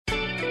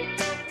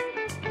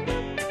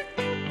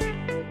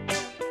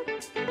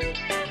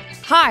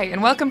Hi,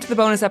 and welcome to the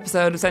bonus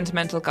episode of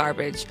Sentimental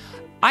Garbage.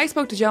 I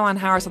spoke to Joanne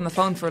Harris on the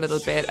phone for a little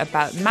bit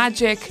about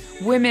magic,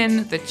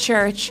 women, the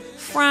church,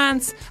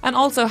 France, and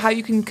also how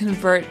you can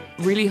convert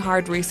really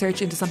hard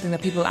research into something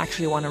that people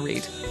actually want to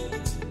read.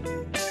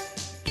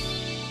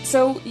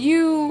 So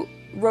you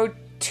wrote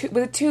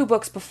two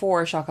books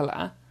before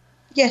Chocolat.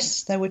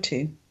 Yes, there were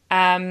two.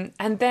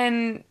 And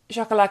then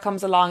Chocolat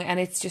comes along and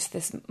it's just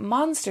this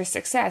monster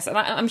success. And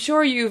I'm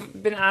sure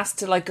you've been asked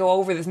to go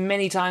over this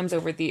many times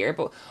over the year,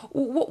 but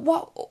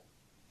what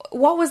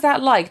was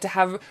that like to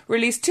have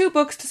released two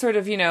books to sort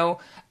of,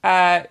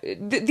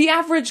 the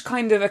average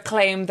kind of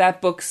acclaim that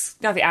books,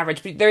 not the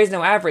average, but there is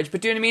no average, but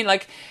do you know what I mean?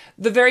 Like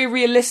the very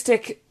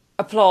realistic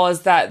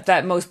applause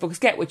that most books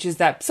get, which is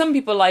that some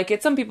people like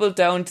it, some people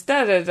don't,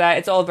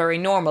 it's all very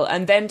normal.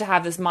 And then to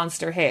have this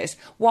monster hit,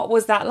 what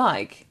was that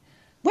like?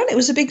 Well, it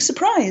was a big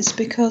surprise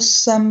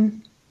because,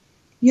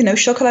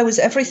 Chocolat was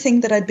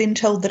everything that I'd been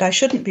told that I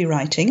shouldn't be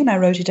writing, and I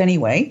wrote it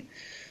anyway.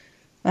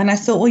 And I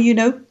thought,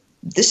 well,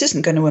 this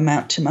isn't going to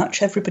amount to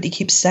much. Everybody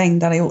keeps saying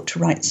that I ought to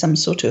write some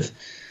sort of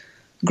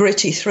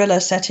gritty thriller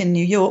set in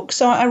New York.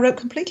 So I wrote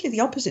completely the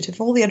opposite of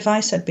all the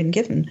advice I'd been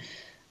given.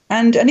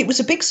 And it was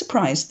a big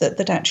surprise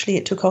that actually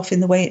it took off in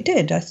the way it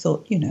did. I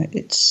thought,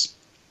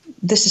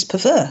 this is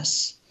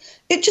perverse.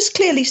 It just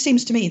clearly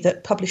seems to me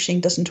that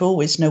publishing doesn't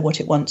always know what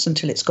it wants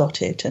until it's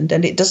got it, and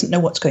it doesn't know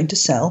what's going to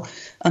sell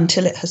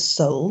until it has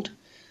sold.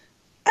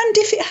 And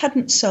if it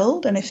hadn't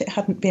sold and if it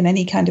hadn't been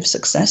any kind of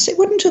success, it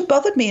wouldn't have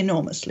bothered me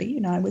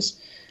enormously. I was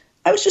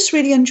just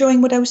really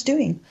enjoying what I was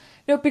doing.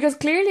 No, because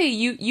clearly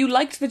you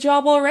liked the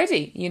job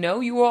already.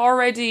 You were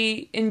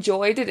already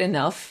enjoyed it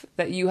enough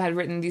that you had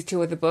written these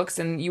two other books,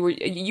 and you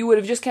would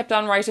have just kept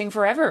on writing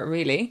forever,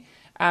 really.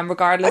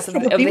 Regardless of the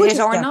hit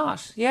or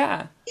not.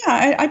 Yeah.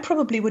 Yeah, I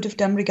probably would have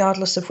done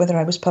regardless of whether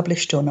I was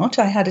published or not.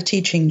 I had a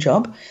teaching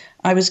job.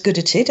 I was good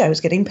at it. I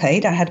was getting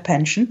paid. I had a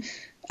pension.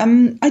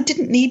 I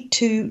didn't need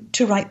to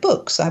write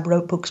books. I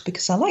wrote books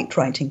because I liked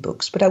writing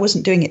books, but I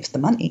wasn't doing it for the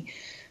money.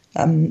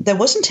 There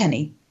wasn't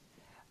any.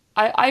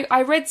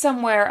 I read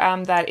somewhere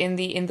that in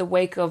the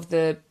wake of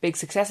the big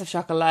success of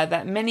Chocolat,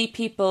 that many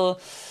people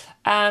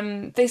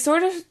they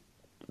sort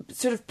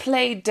of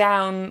played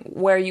down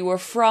where you were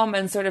from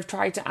and sort of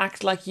tried to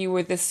act like you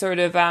were this sort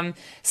of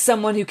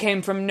someone who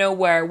came from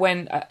nowhere.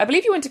 When I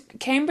believe you went to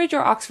Cambridge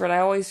or Oxford, I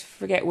always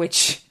forget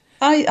which.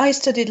 I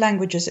studied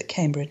languages at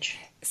Cambridge.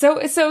 So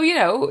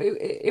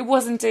it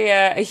wasn't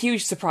a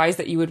huge surprise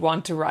that you would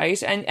want to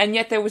write, and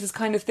yet there was this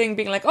kind of thing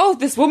being like, oh,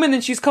 this woman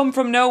and she's come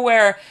from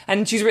nowhere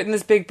and she's written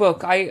this big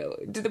book.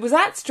 Was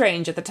that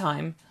strange at the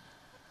time?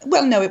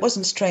 Well, no, it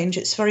wasn't strange.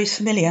 It's very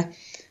familiar.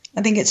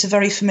 I think it's a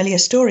very familiar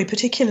story,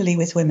 particularly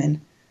with women.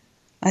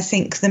 I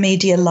think the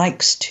media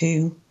likes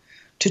to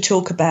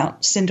talk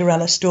about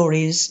Cinderella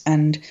stories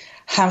and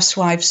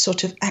housewives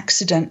sort of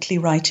accidentally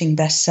writing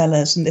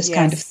bestsellers and this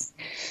kind of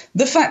thing.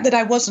 The fact that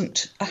I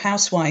wasn't a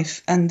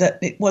housewife and that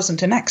it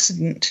wasn't an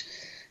accident,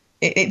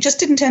 it just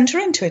didn't enter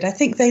into it. I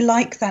think they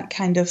like that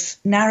kind of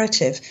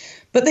narrative,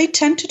 but they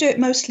tend to do it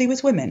mostly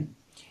with women.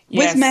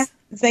 Yes. With men,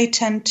 they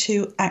tend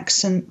to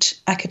accent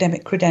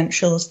academic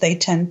credentials. They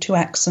tend to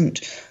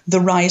accent the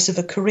rise of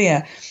a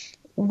career.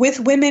 With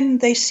women,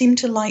 they seem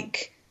to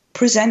like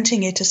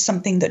presenting it as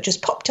something that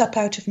just popped up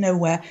out of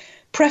nowhere,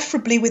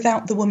 preferably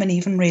without the woman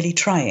even really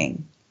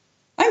trying.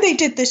 And they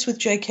did this with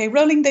J.K.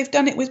 Rowling. They've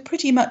done it with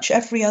pretty much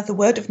every other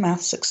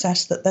word-of-mouth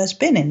success that there's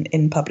been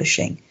in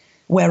publishing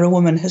where a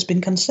woman has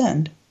been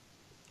concerned.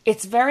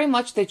 It's very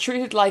much, they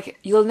treat it like,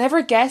 you'll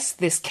never guess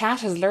this cat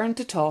has learned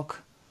to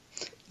talk.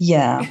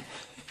 Yeah.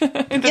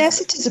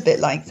 Yes, it is a bit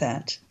like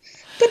that.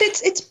 But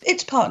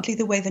it's partly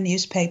the way the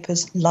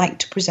newspapers like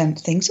to present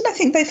things, and I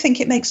think they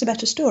think it makes a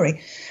better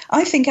story.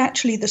 I think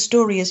actually the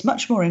story is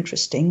much more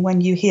interesting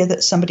when you hear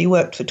that somebody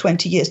worked for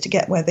 20 years to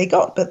get where they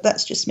got, but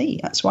that's just me.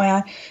 That's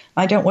why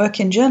I don't work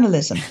in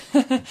journalism.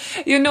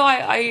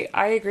 I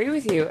agree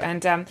with you,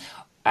 and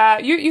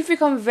you've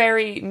become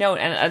very known,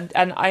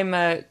 and I'm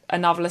a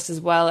novelist as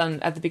well,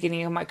 and at the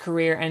beginning of my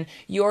career, and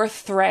your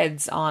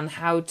threads on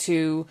how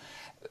to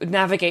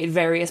navigate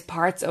various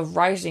parts of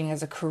writing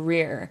as a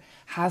career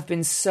have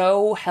been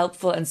so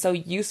helpful and so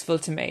useful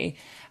to me.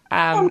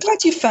 I'm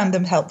glad you found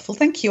them helpful.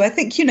 Thank you. I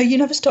think, you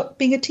never stop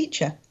being a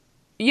teacher.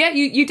 Yeah,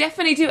 you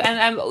definitely do.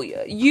 And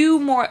you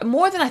more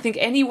than I think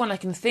anyone I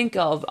can think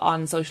of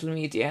on social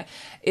media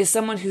is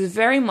someone who's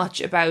very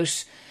much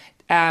about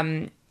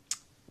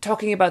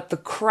talking about the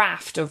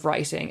craft of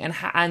writing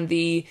and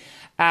the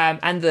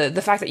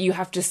fact that you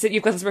have to sit.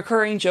 You've got this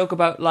recurring joke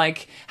about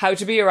like how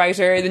to be a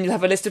writer, then you'll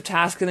have a list of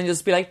tasks, and then you'll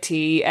just be like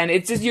tea, and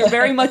it's just, you're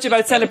very much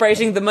about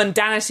celebrating the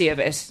mundanity of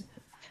it.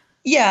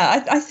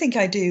 Yeah, I think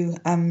I do.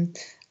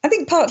 I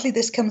think partly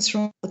this comes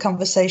from the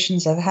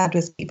conversations I've had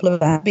with people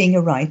about being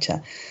a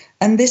writer,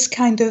 and this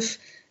kind of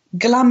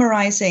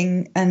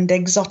glamorizing and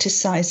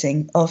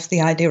exoticizing of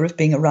the idea of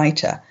being a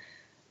writer.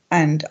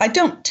 And I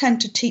don't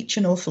tend to teach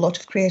an awful lot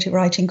of creative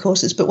writing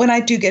courses, but when I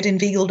do get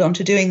inveigled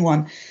onto doing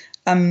one,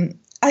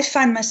 I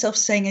find myself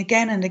saying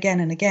again and again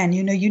and again,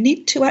 you know, you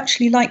need to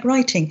actually like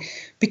writing,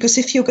 because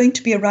if you're going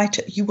to be a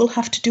writer, you will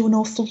have to do an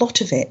awful lot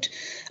of it.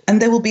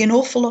 And there will be an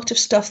awful lot of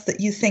stuff that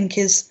you think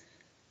is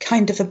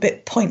kind of a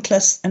bit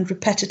pointless and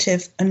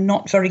repetitive and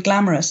not very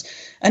glamorous.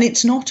 And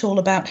it's not all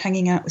about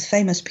hanging out with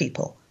famous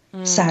people,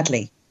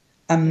 sadly.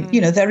 You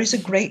know, there is a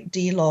great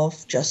deal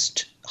of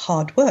just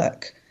hard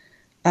work.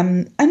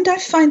 And I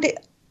find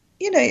it,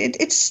 you know,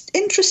 it's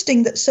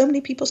interesting that so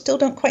many people still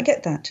don't quite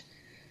get that.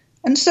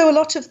 And so a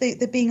lot of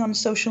the being on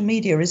social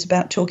media is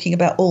about talking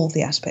about all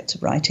the aspects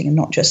of writing and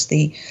not just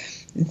the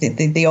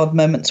odd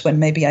moments when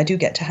maybe I do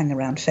get to hang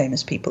around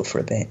famous people for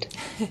a bit.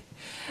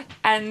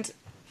 And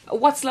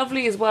what's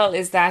lovely as well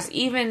is that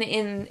even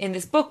in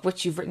this book,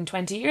 which you've written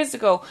 20 years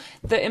ago,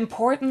 the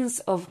importance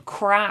of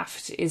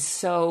craft is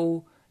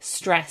so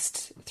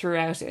stressed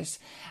throughout it.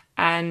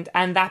 And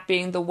that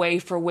being the way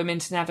for women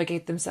to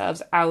navigate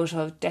themselves out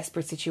of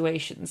desperate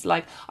situations.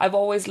 Like, I've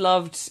always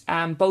loved,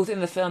 both in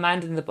the film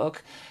and in the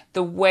book,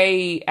 the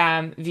way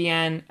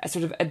Vianne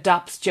sort of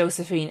adopts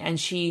Josephine, and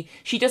she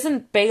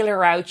doesn't bail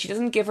her out, she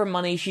doesn't give her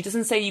money, she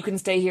doesn't say you can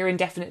stay here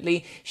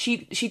indefinitely.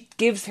 She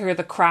gives her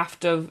the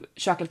craft of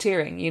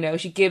chocolatiering, you know,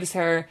 she gives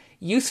her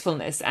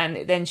usefulness,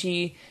 and then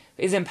she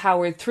is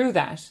empowered through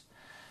that.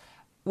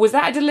 Was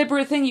that a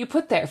deliberate thing you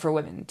put there for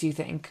women, do you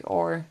think,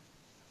 or...?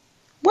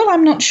 Well,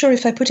 I'm not sure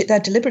if I put it there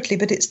deliberately,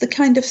 but it's the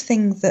kind of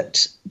thing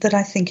that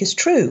I think is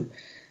true.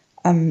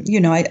 You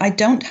know, I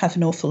don't have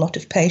an awful lot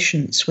of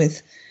patience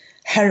with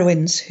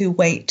heroines who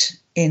wait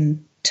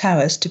in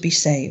towers to be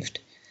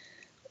saved.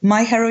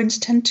 My heroines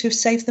tend to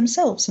save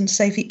themselves and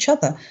save each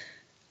other,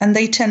 and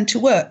they tend to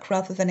work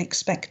rather than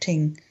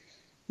expecting,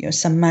 you know,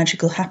 some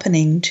magical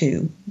happening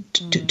to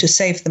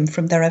save them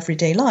from their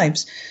everyday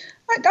lives.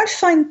 I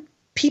find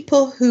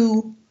people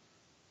who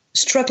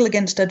struggle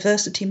against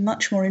adversity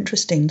much more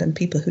interesting than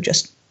people who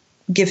just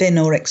give in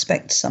or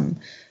expect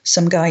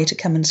some guy to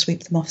come and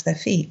sweep them off their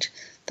feet.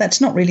 That's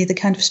not really the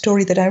kind of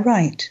story that I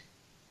write.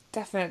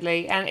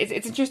 Definitely. And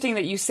it's interesting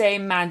that you say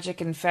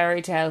magic and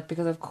fairy tale,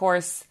 because of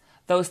course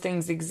those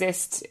things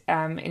exist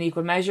in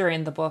equal measure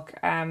in the book.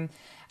 And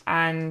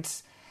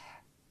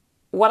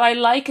what I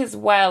like as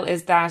well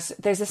is that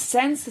there's a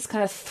sense, this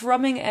kind of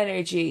thrumming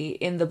energy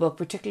in the book,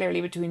 particularly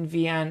between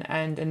Vianne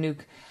and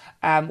Anouk,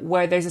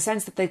 where there's a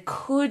sense that they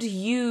could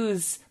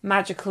use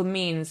magical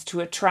means to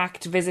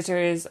attract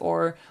visitors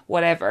or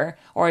whatever,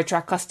 or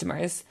attract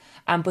customers,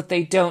 but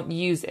they don't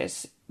use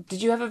it.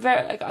 Did you have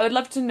I would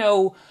love to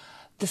know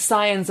the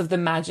science of the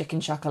magic in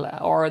Chocolat,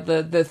 or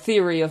the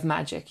theory of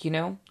magic, you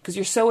know, because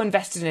you're so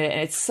invested in it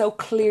and it's so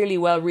clearly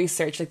well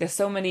researched. Like, there's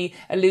so many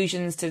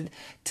allusions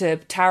to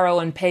tarot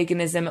and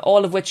paganism,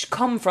 all of which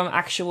come from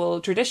actual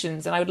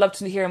traditions, and I would love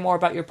to hear more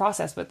about your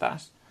process with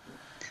that.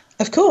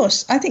 Of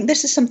course. I think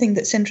this is something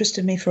that's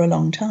interested me for a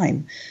long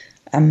time.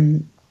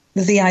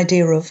 The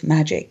idea of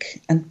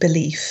magic and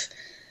belief,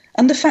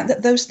 and the fact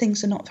that those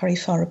things are not very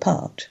far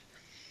apart.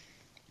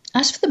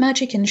 As for the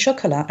magic in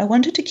Chocolat, I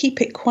wanted to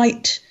keep it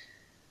quite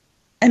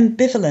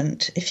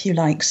ambivalent, if you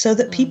like, so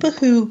that people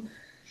who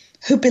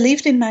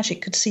believed in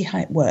magic could see how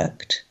it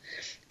worked.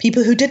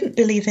 People who didn't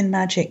believe in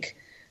magic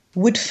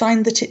would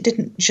find that it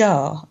didn't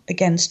jar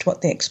against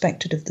what they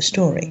expected of the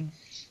story.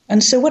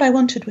 And so what I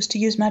wanted was to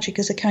use magic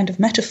as a kind of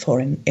metaphor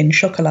in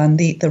Chocolat and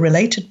the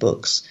related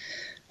books,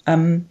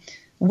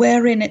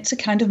 wherein it's a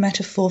kind of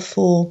metaphor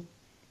for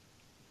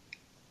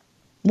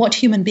what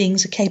human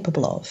beings are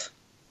capable of.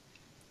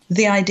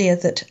 The idea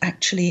that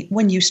actually,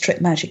 when you strip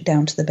magic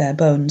down to the bare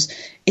bones,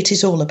 it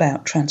is all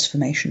about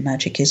transformation.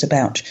 Magic is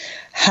about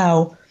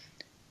how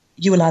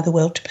you allow the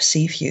world to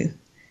perceive you,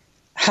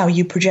 how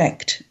you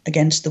project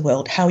against the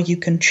world, how you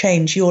can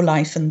change your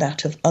life and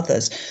that of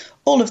others.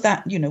 All of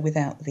that, you know,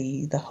 without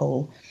the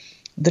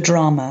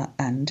drama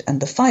and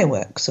the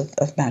fireworks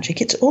of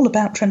magic. It's all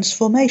about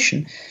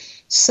transformation.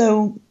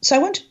 So I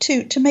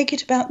wanted to make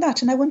it about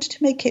that, and I wanted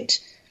to make it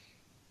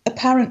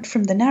apparent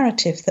from the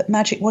narrative that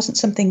magic wasn't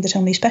something that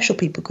only special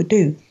people could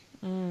do.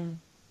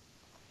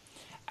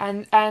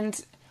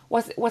 And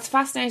what's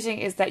fascinating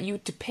is that you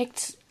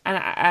depict,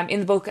 in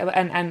the book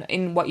and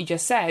in what you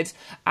just said,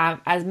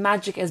 as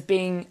magic as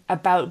being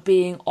about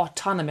being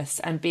autonomous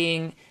and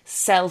being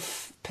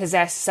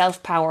self-possessed,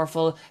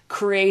 self-powerful,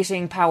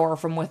 creating power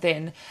from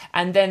within.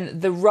 And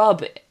then the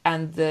rub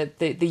and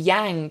the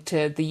yang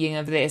to the yin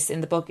of this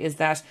in the book is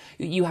that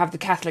you have the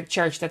Catholic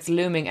Church that's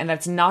looming, and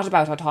that's not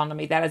about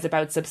autonomy, that is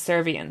about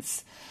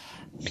subservience.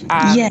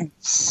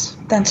 Yes,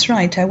 that's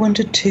right. I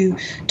wanted to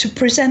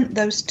present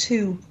those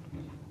two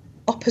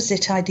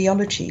opposite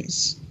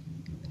ideologies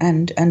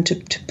and to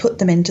put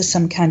them into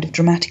some kind of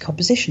dramatic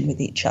opposition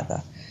with each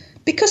other,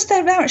 because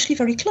they're actually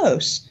very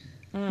close.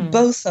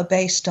 Both are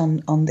based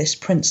on this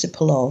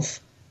principle of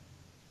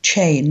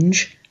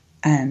change,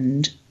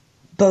 and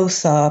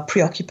both are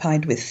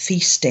preoccupied with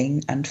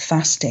feasting and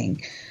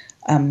fasting.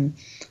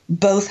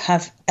 Both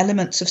have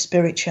elements of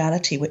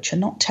spirituality which are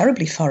not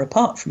terribly far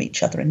apart from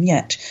each other, and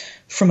yet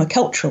from a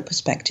cultural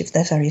perspective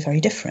they're very,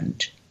 very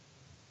different.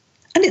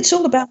 And it's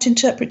all about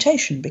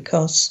interpretation,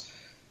 because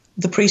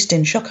the priest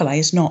in Chocolat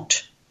is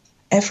not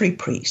every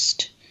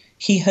priest,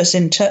 he has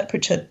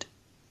interpreted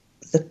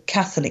the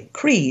Catholic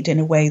creed in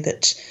a way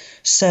that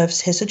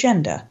serves his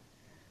agenda.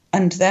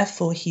 And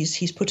therefore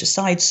he's put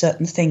aside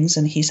certain things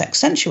and he's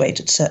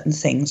accentuated certain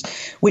things,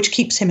 which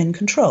keeps him in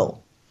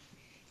control.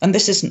 And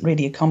this isn't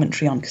really a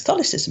commentary on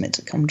Catholicism, it's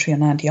a commentary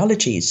on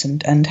ideologies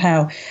and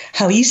how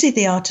easy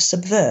they are to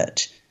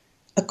subvert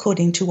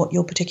according to what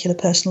your particular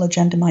personal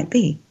agenda might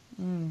be.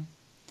 Mm.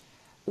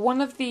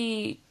 One of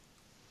the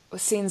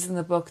scenes in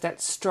the book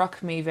that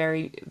struck me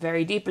very,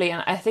 very deeply,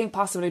 and I think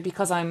possibly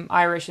because I'm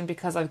Irish and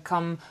because I've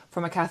come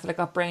from a Catholic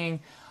upbringing,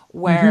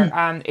 where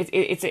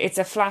it's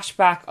a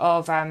flashback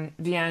of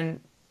Vianne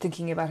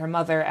thinking about her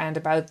mother and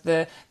about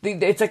the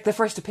it's like the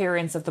first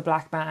appearance of the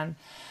black man,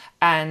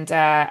 and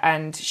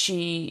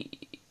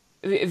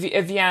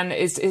Vianne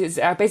is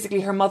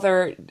basically, her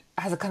mother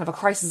has a kind of a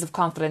crisis of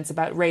confidence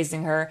about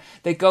raising her.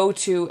 They go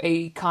to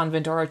a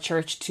convent or a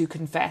church to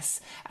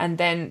confess, and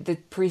then the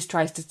priest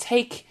tries to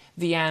take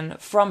Vianne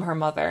from her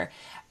mother.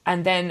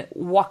 And then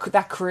what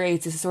that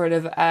creates is sort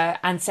of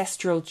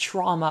ancestral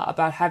trauma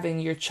about having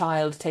your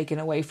child taken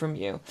away from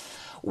you.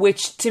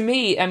 Which to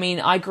me, I mean,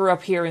 I grew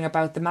up hearing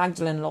about the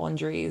Magdalene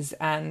laundries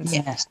and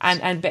Yes.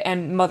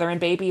 and mother and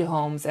baby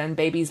homes and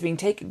babies being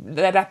taken,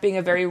 that being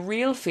a very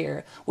real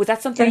fear. Was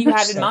that something Very you much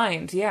had in so.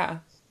 mind? Yeah.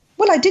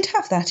 Well, I did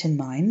have that in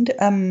mind.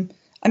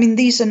 I mean,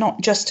 these are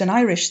not just an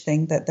Irish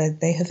thing, that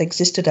they have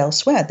existed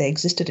elsewhere. They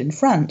existed in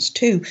France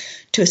too,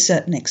 to a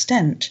certain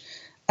extent.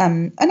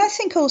 And I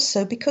think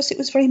also because it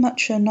was very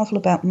much a novel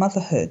about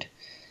motherhood,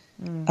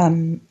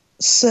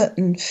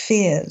 certain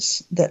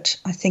fears that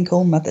I think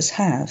all mothers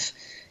have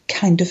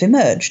kind of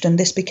emerged. And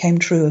this became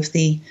true of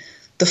the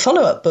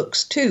follow-up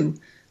books too.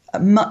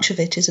 Much of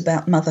it is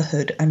about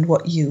motherhood and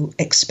what you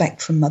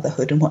expect from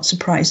motherhood and what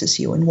surprises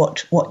you and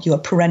what you are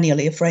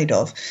perennially afraid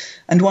of.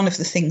 And one of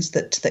the things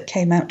that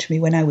came out to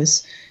me when I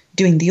was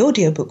doing the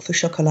audiobook for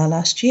Chocolat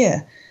last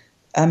year,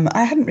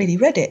 I hadn't really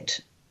read it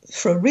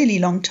for a really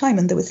long time,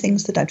 and there were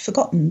things that I'd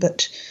forgotten.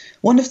 But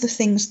one of the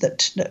things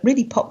that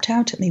really popped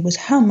out at me was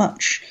how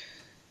much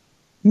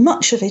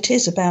of it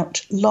is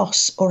about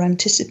loss or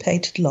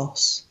anticipated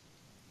loss.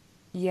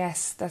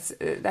 Yes,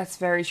 that's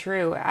very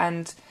true.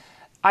 And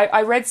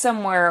I read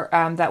somewhere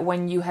that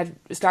when you had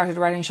started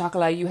writing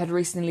Chocolat, you had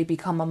recently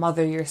become a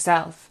mother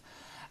yourself.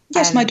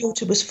 Yes, my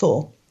daughter was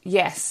 4.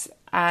 Yes,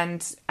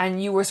 and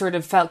you were sort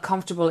of felt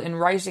comfortable in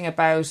writing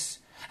about.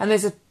 And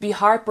there's be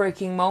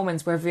heartbreaking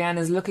moments where Vianne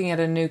is looking at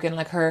Anouk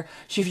and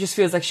she just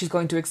feels like she's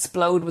going to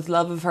explode with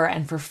love of her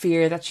and for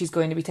fear that she's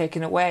going to be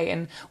taken away.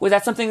 And was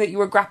that something that you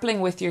were grappling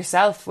with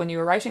yourself when you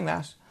were writing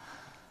that?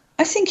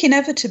 I think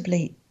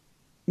inevitably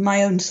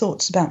my own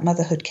thoughts about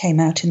motherhood came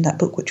out in that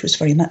book, which was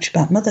very much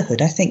about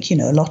motherhood. I think, a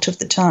lot of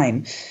the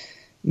time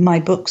my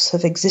books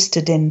have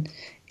existed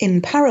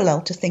in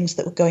parallel to things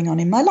that were going on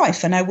in my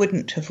life. And I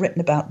wouldn't have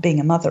written about being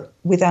a mother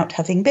without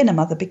having been a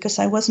mother, because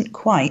I wasn't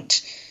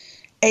quite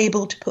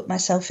able to put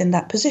myself in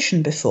that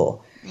position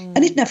before.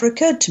 And it never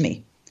occurred to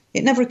me.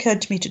 It never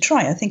occurred to me to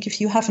try. I think if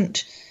you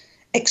haven't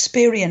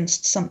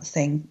experienced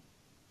something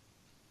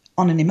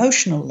on an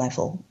emotional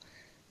level,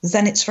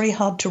 then it's very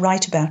hard to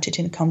write about it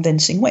in a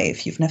convincing way.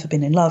 If you've never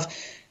been in love,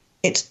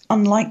 it's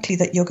unlikely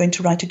that you're going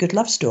to write a good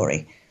love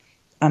story.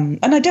 And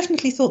I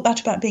definitely thought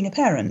that about being a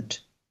parent.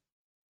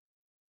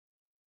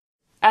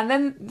 And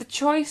then the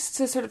choice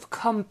to sort of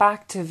come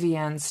back to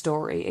Vianne's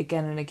story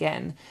again and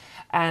again.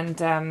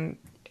 And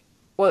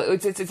well,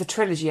 it's a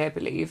trilogy, I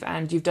believe,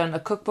 and you've done a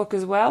cookbook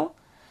as well?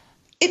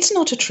 It's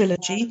not a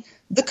trilogy.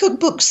 The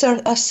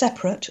cookbooks are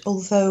separate,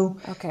 although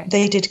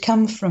they did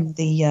come from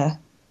the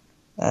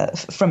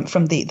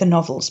from the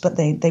novels, but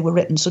they were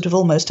written sort of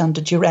almost under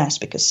duress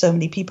because so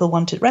many people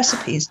wanted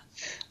recipes.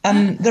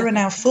 There are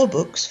now 4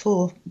 books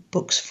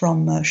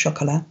from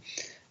Chocolat,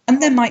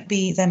 and there might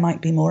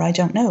be more. I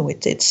don't know.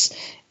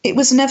 It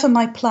was never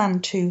my plan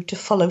to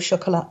follow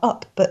Chocolat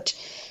up, but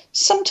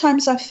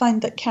sometimes I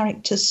find that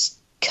characters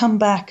come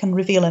back and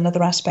reveal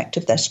another aspect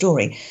of their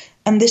story.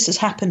 And this has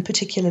happened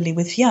particularly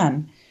with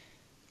Vianne,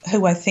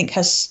 who I think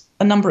has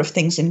a number of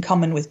things in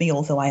common with me,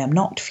 although I am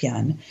not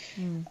Vianne.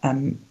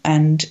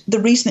 And the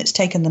reason it's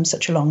taken them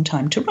such a long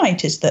time to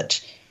write is that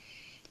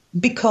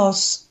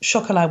because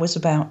Chocolat was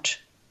about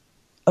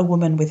a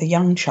woman with a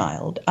young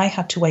child, I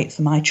had to wait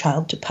for my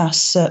child to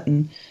pass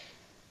certain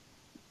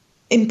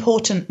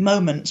important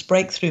moments,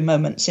 breakthrough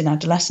moments in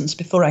adolescence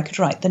before I could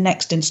write the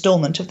next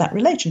installment of that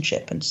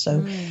relationship. And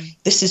so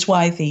this is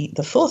why the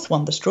 4th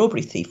one, The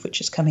Strawberry Thief, which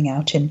is coming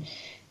out in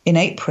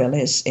April,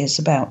 is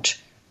about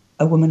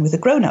a woman with a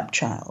grown-up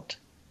child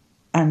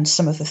and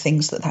some of the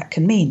things that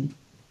can mean.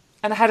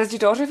 And how does your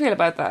daughter feel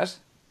about that?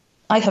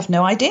 I have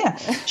no idea.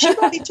 She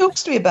hardly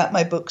talks to me about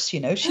my books,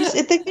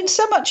 They've been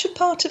so much a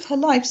part of her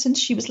life since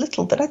she was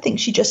little that I think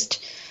she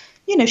just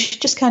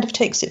kind of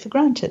takes it for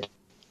granted.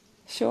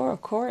 Sure,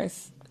 of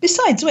course.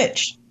 Besides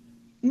which,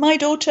 my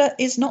daughter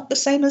is not the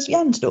same as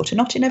Vianne's daughter,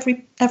 not in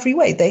every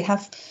way. They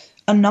have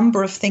a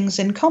number of things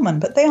in common,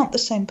 but they aren't the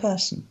same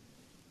person.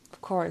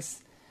 Of course.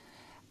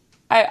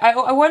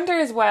 I wonder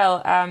as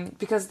well,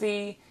 because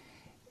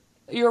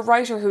you're a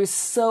writer who's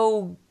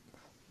so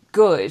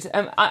good.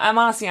 I'm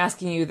honestly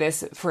asking you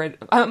this for.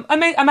 I'm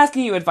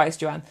asking you advice,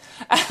 Joanne.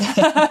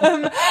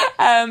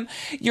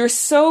 You're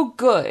so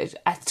good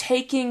at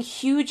taking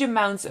huge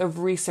amounts of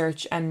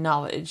research and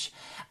knowledge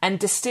and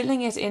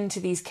distilling it into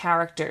these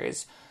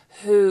characters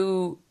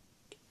who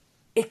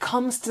it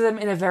comes to them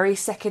in a very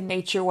second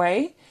nature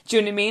way. Do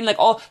you know what I mean? Like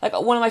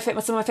some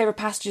of my favorite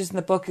passages in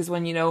the book is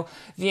when, you know,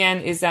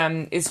 Vienne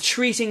is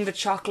treating the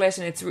chocolate,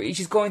 and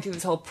she's going through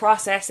this whole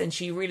process, and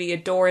she really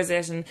adores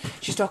it, and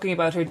she's talking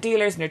about her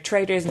dealers and her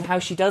traders and how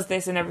she does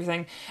this and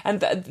everything.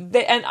 And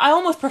and I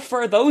almost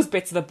prefer those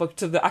bits of the book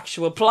to the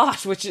actual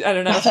plot, which I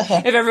don't know if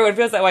everyone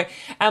feels that way.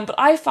 But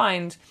I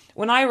find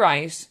when I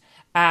write,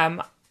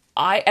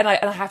 I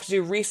have to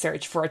do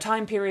research for a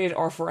time period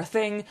or for a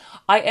thing,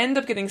 I end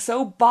up getting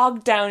so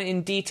bogged down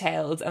in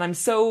details, and I'm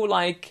so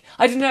like,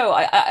 I don't know,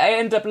 I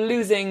end up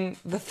losing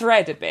the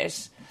thread a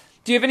bit.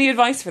 Do you have any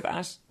advice for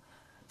that?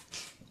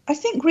 I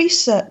think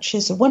research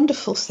is a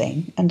wonderful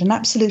thing and an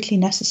absolutely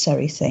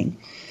necessary thing,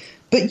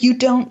 but you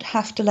don't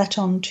have to let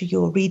on to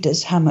your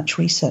readers how much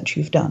research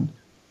you've done.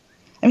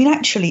 I mean,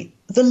 actually,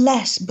 the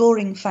less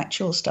boring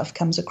factual stuff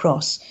comes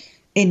across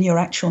in your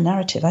actual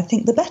narrative, I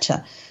think the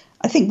better.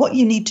 I think what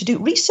you need to do,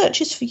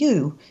 research is for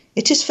you.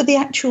 It is for the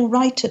actual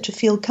writer to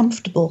feel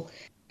comfortable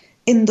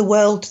in the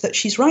world that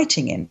she's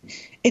writing in.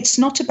 It's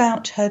not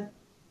about her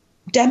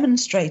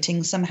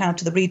demonstrating somehow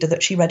to the reader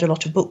that she read a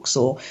lot of books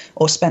or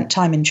spent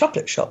time in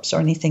chocolate shops or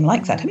anything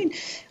like that. I mean,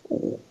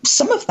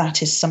 some of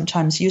that is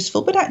sometimes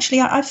useful, but actually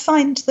I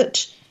find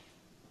that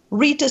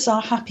readers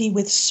are happy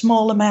with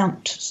small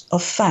amounts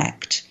of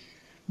fact,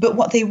 but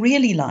what they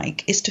really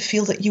like is to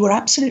feel that you are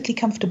absolutely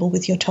comfortable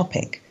with your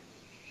topic.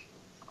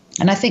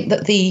 And I think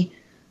that the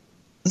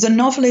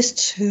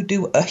novelists who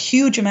do a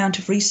huge amount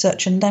of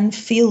research and then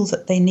feel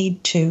that they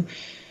need to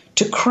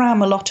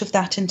cram a lot of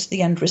that into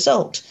the end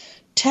result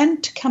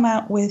tend to come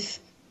out with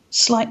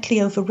slightly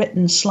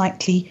overwritten,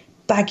 slightly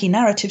baggy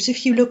narratives.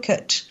 If you look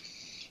at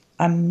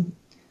Donna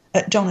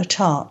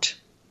Tartt,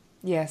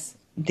 yes,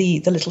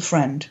 the Little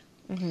Friend,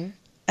 mm-hmm.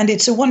 and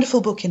it's a wonderful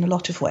book in a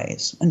lot of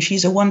ways, and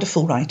she's a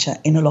wonderful writer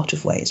in a lot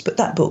of ways, but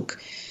that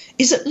book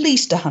is at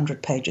least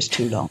 100 pages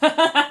too long.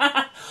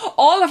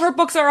 All of her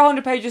books are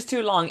 100 pages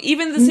too long.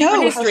 Even The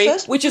Secret History,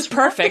 which is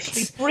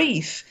perfect.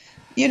 Brief.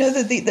 You know,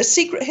 the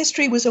Secret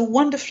History was a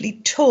wonderfully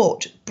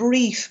taut,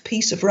 brief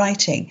piece of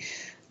writing.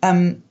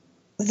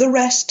 The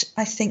rest,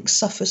 I think,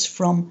 suffers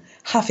from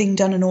having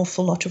done an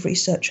awful lot of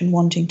research and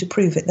wanting to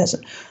prove it. There's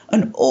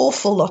an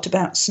awful lot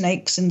about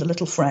snakes in The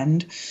Little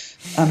Friend,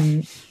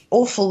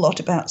 awful lot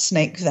about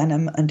snake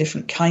venom and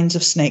different kinds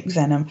of snake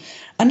venom.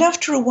 And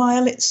after a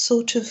while, it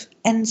sort of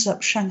ends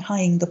up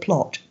shanghaiing the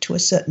plot to a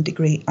certain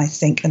degree, I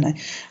think. And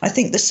I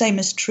think the same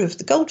is true of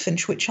The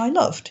Goldfinch, which I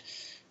loved.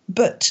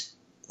 But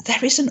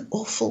there is an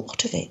awful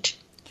lot of it.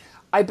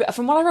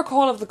 From what I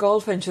recall of The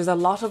Goldfinch, there's a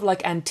lot of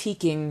like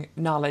antiquing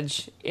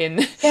knowledge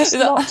in. Yes,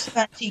 lots of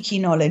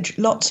antique knowledge,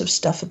 lots of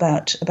stuff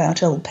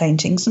about old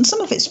paintings, and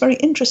some of it's very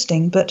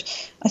interesting, but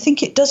I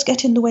think it does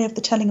get in the way of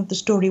the telling of the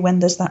story when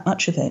there's that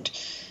much of it.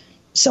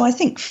 So I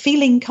think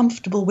feeling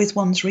comfortable with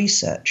one's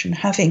research and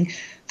having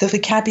the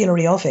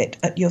vocabulary of it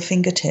at your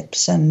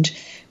fingertips and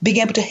being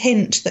able to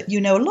hint that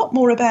you know a lot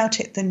more about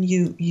it than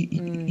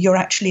you're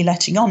actually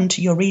letting on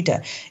to your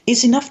reader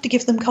is enough to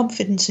give them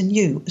confidence in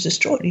you as a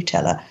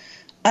storyteller,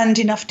 and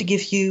enough to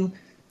give you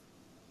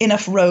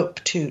enough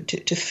rope to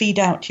feed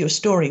out your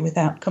story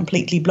without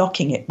completely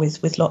blocking it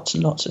with lots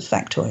and lots of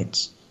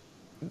factoids.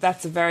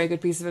 That's a very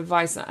good piece of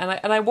advice,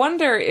 and I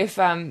wonder if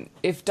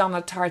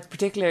Donna Tartt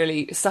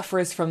particularly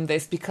suffers from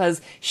this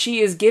because she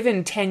is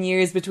given 10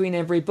 years between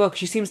every book.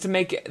 She seems to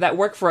make that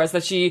work for us.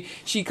 That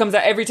she comes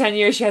out every 10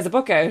 years. She has a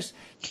book out.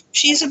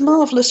 She's a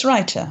marvelous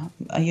writer.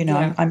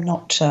 Yeah. I'm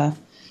not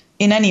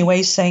in any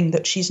way saying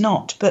that she's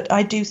not, but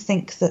I do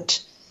think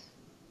that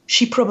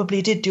she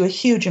probably did do a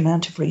huge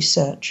amount of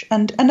research.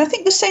 And I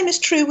think the same is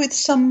true with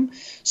some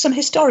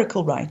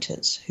historical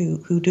writers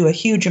who do a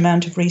huge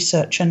amount of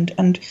research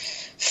and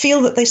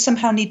feel that they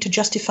somehow need to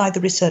justify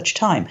the research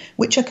time,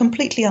 which I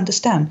completely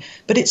understand.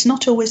 But it's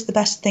not always the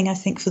best thing, I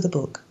think, for the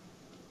book.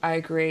 I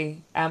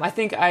agree. I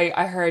think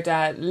I heard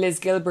Liz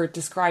Gilbert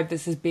describe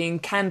this as being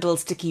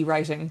candlesticky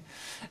writing,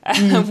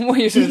 where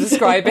you're sort of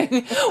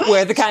describing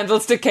where the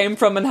candlestick came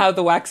from and how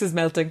the wax is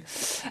melting.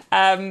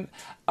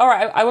 All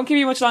right, I won't keep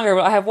you much longer,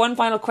 but I have one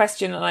final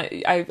question, and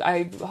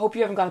I hope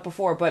you haven't got it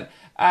before, but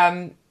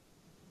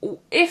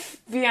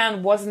if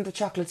Vienne wasn't a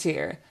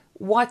chocolatier,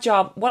 what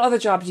other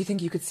job do you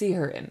think you could see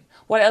her in?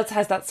 What else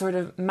has that sort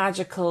of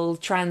magical,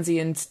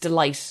 transient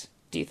delight,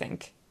 do you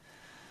think?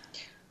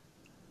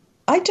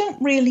 I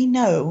don't really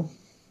know.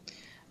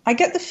 I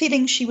get the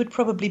feeling she would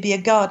probably be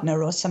a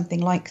gardener or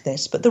something like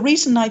this, but the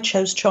reason I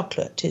chose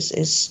chocolate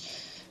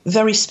is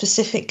very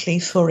specifically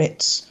for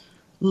its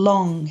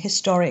long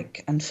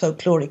historic and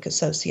folkloric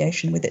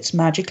association with its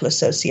magical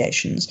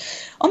associations.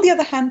 On the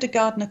other hand, a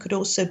gardener could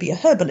also be a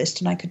herbalist,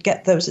 and I could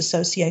get those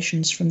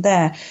associations from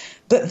there.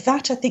 But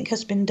that, I think,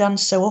 has been done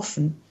so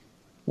often,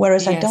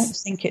 whereas Yes. I don't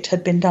think it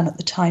had been done at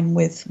the time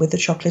with the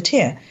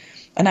chocolatier.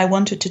 And I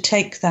wanted to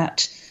take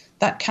that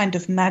that kind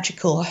of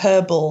magical,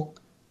 herbal,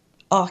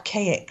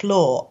 archaic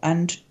lore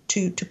and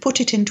to put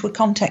it into a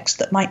context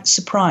that might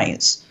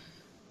surprise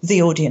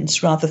the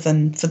audience rather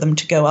than for them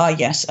to go, ah,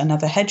 yes,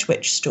 another hedge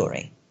witch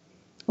story,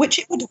 which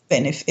it would have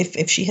been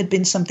if she had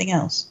been something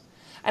else.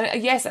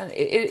 And yes, and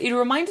it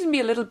reminded me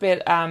a little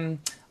bit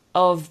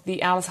of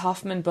the Alice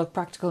Hoffman book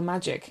Practical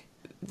Magic.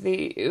 Have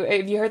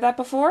you heard that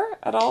before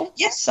at all?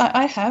 Yes,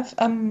 I have.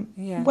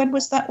 Yeah. When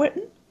was that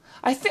written?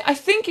 I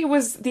think it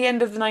was the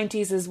end of the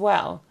 90s as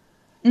well.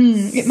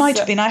 It might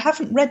have been. I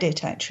haven't read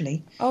it,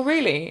 actually. Oh,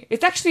 really?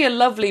 It's actually a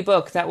lovely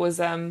book that was...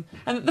 and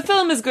the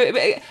film is good.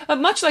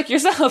 Much like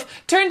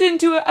yourself, turned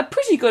into a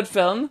pretty good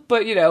film,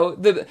 but,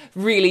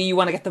 really you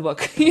want to get the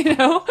book,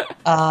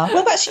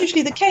 Well, that's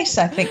usually the case,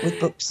 I think, with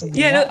books.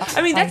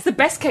 That's the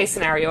best case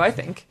scenario, I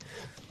think.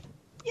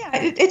 Yeah,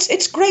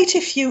 it's great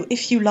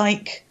if you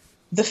like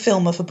the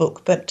film of a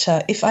book, but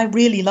if I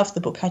really love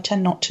the book, I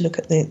tend not to look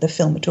at the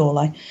film at all.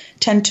 I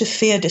tend to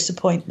fear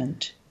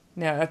disappointment.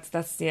 No,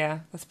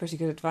 that's pretty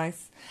good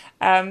advice.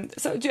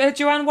 So,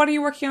 Joanne, what are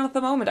you working on at the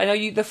moment? I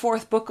know the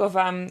fourth book of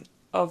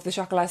the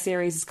Chocolat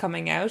series is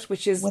coming out,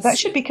 which is... Well, that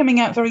should be coming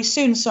out very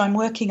soon, so I'm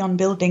working on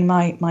building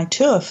my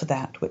tour for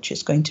that, which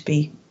is going to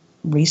be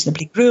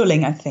reasonably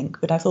grueling, I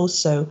think. But I've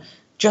also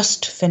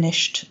just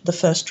finished the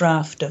first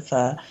draft of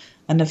a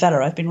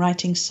novella. I've been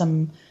writing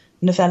some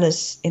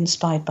novellas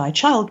inspired by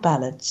child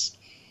ballads,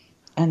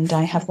 and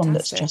I have one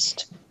that's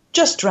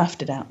just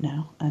drafted out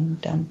now,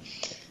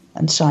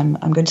 and so I'm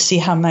going to see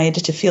how my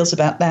editor feels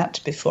about that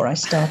before I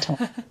start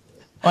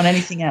on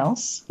anything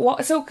else. What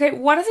is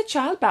a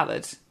child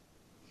ballad?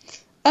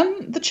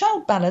 The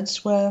child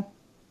ballads were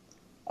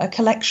a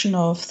collection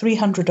of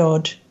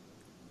 300-odd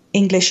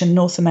English and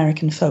North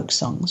American folk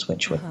songs,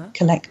 which were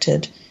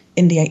collected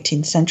in the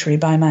 18th century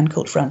by a man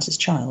called Francis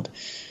Child.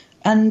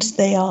 And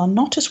they are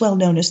not as well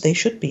known as they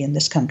should be in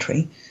this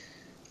country.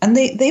 And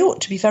they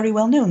ought to be very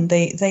well known.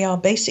 They are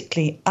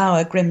basically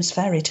our Grimm's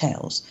fairy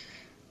tales.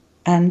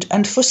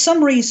 And for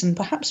some reason,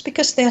 perhaps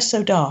because they're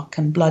so dark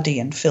and bloody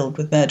and filled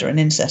with murder and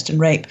incest and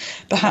rape,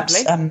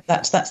 perhaps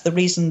that's the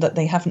reason that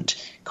they haven't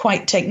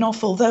quite taken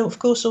off, although, of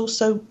course,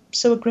 also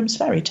so are Grimm's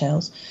fairy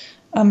tales.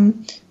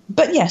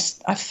 But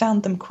yes, I've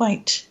found them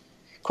quite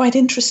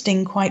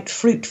interesting, quite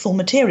fruitful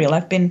material.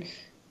 I've been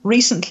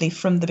recently,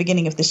 from the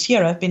beginning of this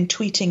year, I've been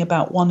tweeting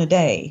about one a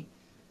day.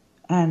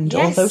 And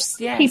although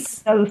people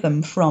know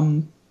them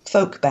from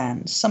folk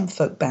bands, some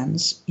folk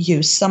bands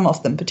use some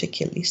of them,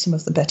 particularly some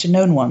of the better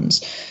known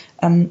ones.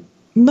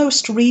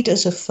 Most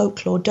readers of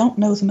folklore don't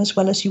know them as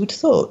well as you would have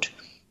thought.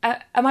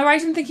 Am I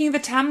right in thinking the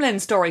Tamlin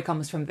story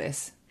comes from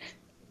this?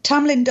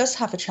 Tamlin does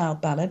have a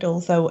child ballad,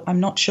 although I'm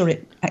not sure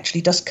it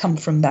actually does come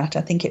from that.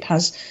 I think it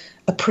has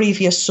a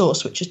previous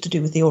source, which is to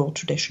do with the oral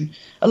tradition.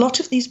 A lot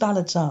of these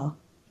ballads are.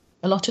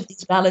 A lot of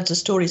these ballads are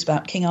stories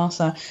about King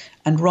Arthur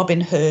and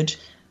Robin Hood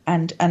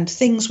and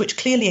things which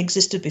clearly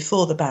existed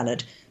before the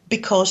ballad,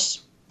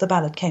 because the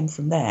ballad came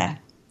from there.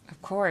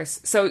 Of course.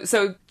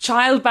 So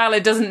child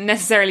ballad doesn't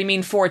necessarily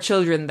mean for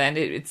children then.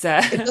 It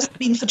doesn't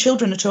mean for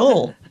children at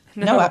all.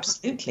 No,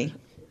 absolutely.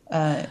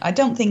 I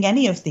don't think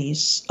any of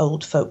these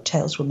old folk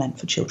tales were meant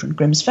for children.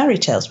 Grimm's fairy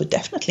tales were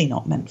definitely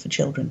not meant for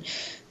children.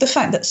 The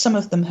fact that some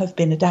of them have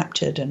been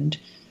adapted and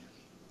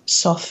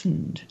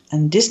softened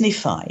and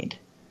Disneyfied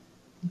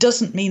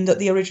doesn't mean that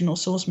the original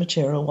source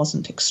material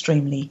wasn't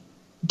extremely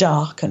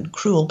dark and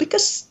cruel,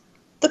 because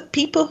the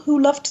people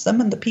who loved them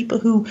and the people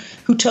who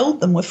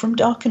told them were from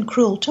dark and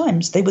cruel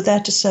times. They were there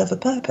to serve a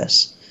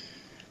purpose.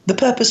 The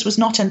purpose was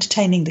not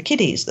entertaining the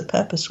kiddies. The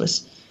purpose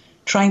was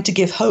trying to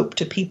give hope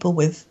to people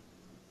with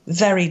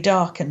very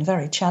dark and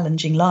very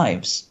challenging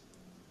lives.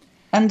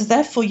 And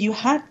therefore you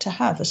had to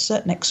have a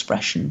certain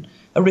expression,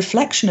 a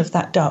reflection of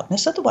that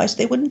darkness, otherwise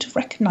they wouldn't have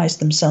recognised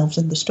themselves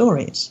in the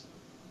stories.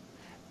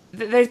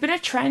 There's been a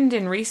trend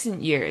in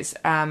recent years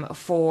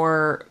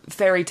for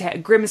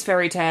Grimm's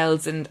fairy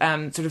tales and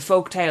sort of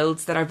folk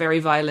tales that are very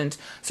violent,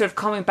 sort of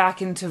coming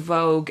back into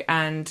vogue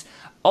and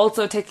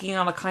also taking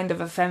on a kind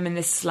of a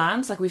feminist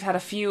slant. Like, we've had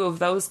a few of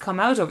those come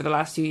out over the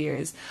last few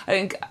years. I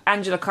think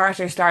Angela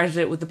Carter started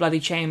it with The Bloody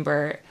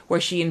Chamber,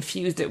 where she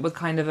infused it with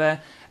kind of a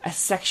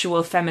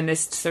sexual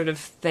feminist sort of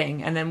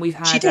thing. And then we've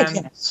had... She did,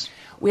 yes.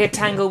 We had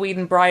Tangleweed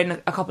and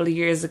Bride a couple of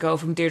years ago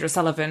from Deirdre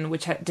Sullivan,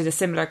 which did a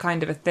similar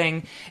kind of a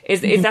thing. Is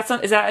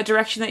that a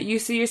direction that you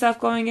see yourself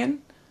going in?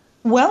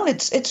 Well,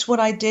 it's what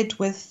I did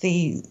with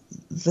the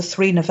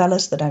three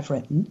novellas that I've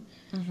written,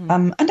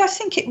 and I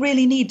think it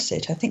really needs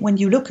it. I think when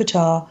you look at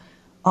our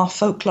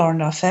folklore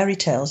and our fairy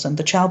tales, and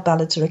the child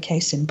ballads are a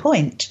case in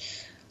point,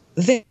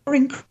 they're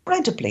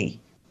incredibly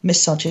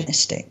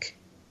misogynistic.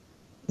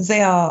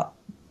 They are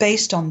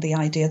based on the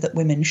idea that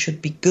women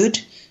should be good,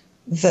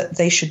 that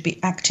they should be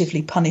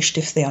actively punished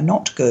if they are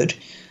not good.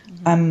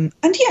 And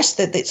yes,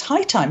 that it's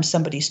high time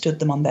somebody stood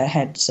them on their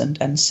heads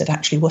and said,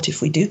 actually, what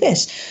if we do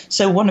this?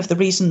 So one of the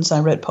reasons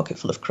I wrote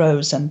Pocketful of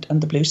Crows and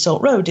The Blue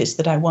Salt Road is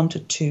that I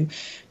wanted to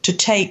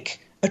take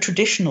a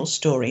traditional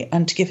story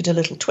and to give it a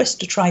little twist,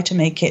 to try to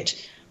make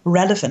it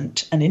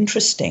relevant and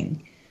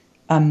interesting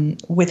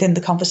within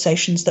the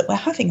conversations that we're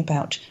having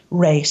about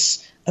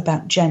race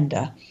about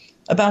gender,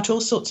 about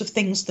all sorts of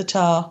things that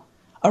are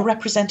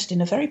represented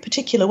in a very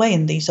particular way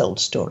in these old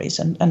stories,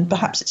 and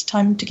perhaps it's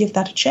time to give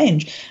that a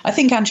change. I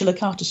think Angela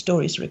Carter's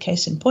stories are a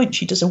case in point.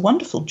 She does a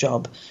wonderful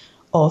job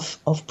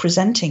of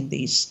presenting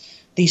these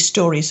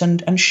stories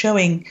and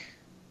showing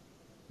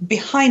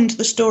behind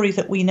the story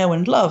that we know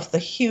and love the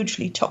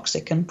hugely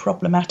toxic and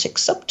problematic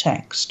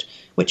subtext,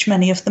 which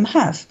many of them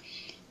have,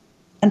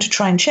 and to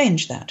try and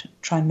change that,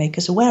 try and make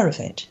us aware of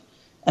it,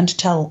 and to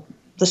tell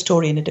the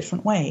story in a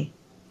different way.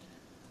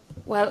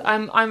 Well,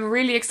 I'm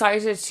really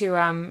excited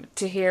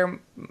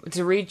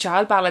to read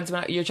child ballads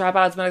your child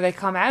ballads when they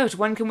come out.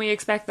 When can we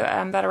expect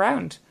that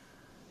around?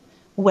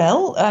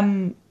 Well,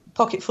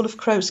 Pocketful of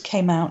Crows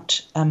came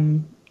out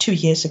 2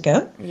 years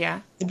ago. Yeah.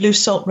 The Blue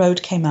Salt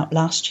Road came out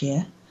last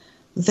year.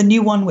 The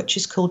new one, which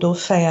is called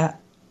Orphea,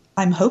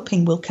 I'm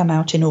hoping will come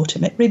out in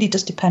autumn. It really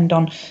does depend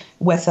on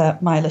whether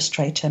my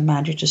illustrator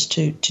manages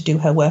to do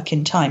her work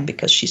in time,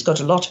 because she's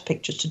got a lot of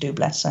pictures to do,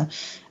 bless her,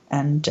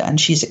 and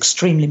she's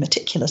extremely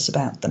meticulous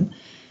about them.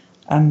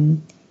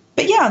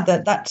 But yeah,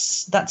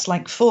 that's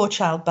like 4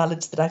 child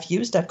ballads that I've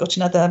used. I've got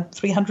another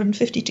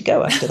 350 to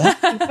go after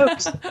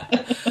that.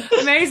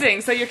 Amazing.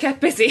 So you're kept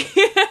busy.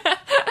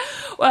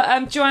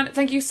 Well, Joanne,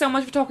 thank you so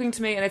much for talking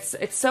to me, and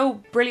it's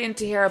so brilliant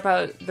to hear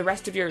about the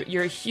rest of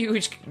your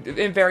huge,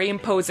 very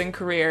imposing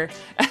career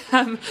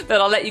that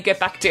I'll let you get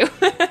back to.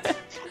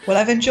 Well,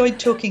 I've enjoyed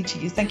talking to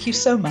you. Thank you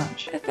so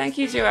much. Thank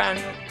you, Joanne.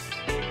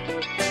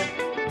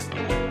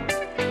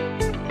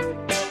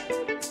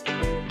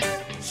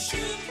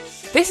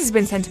 This has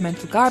been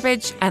Sentimental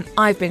Garbage, and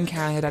I've been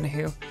Caroline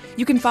O'Donoghue.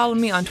 You can follow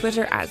me on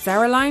Twitter at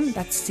Zaroline,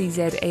 that's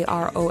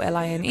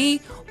CZAROLINE,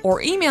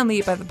 or email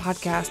me about the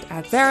podcast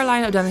at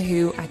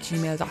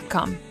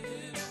zarolineodonoghue@gmail.com.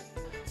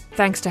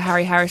 Thanks to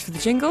Harry Harris for the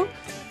jingle,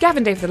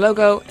 Gavin Day for the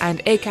logo,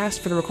 and Acast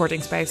for the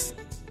recording space.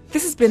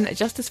 This has been a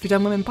Justice for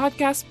Dumb Women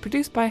podcast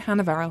produced by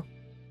Hannah Varrell.